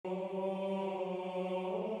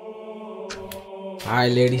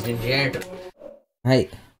Alright, ladies and gentlemen. Hey,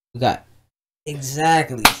 we got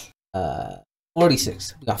exactly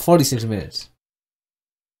 46. We got 46 minutes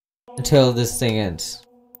until this thing ends.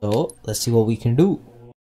 So let's see what we can do.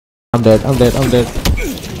 I'm dead.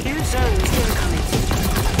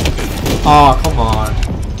 Oh, come on.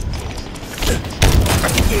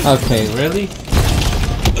 Okay, really?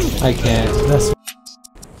 I can't. That's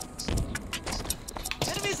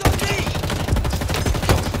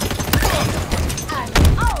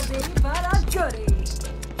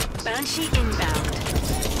Banshee inbound.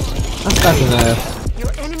 I'm stuck in there.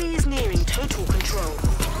 Your enemy is nearing total control.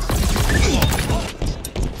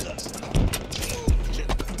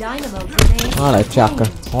 Dynamo grenade. Oh, that chaka.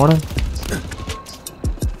 Corner.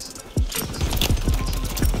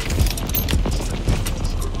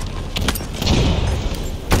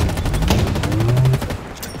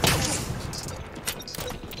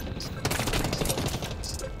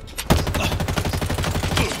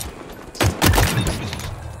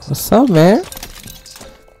 What's up, man?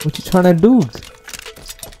 What you trying to do?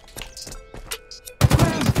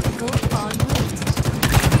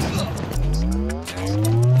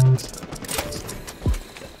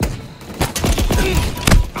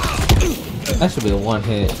 That should be a one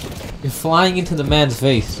hit. You're flying into the man's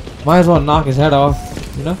face. Might as well knock his head off,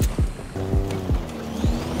 you know?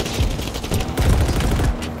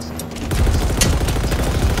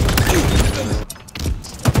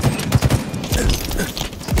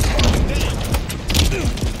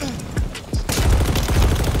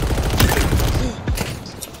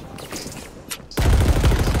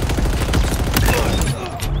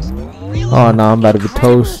 Oh no, I'm about to be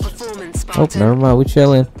toast. Oh, never mind, we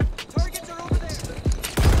chilling.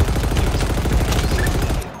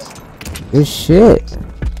 Good shit.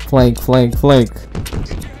 Flank.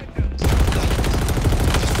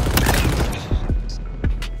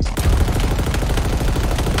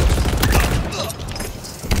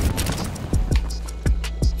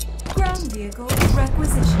 Ground vehicle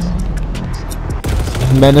requisition.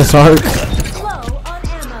 Menace arc. Low on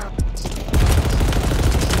ammo.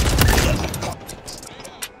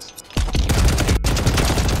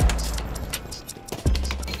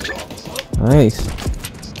 Nice.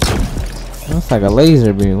 That's like a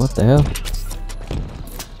laser beam. What the hell?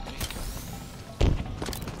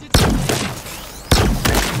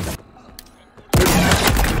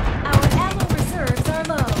 Our ammo reserves are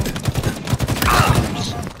low.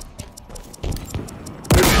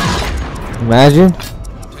 Imagine.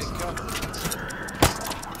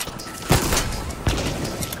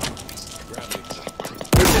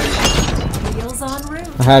 Wheels en route.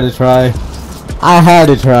 I had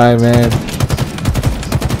to try, man.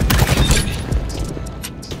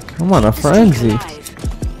 I'm on a frenzy.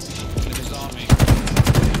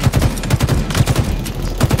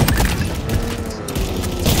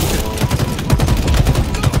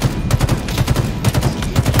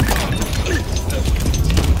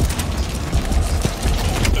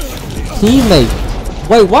 Teammate.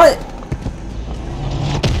 Wait, what?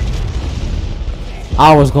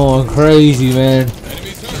 I was going crazy, man.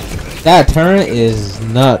 That turret is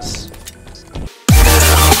nuts.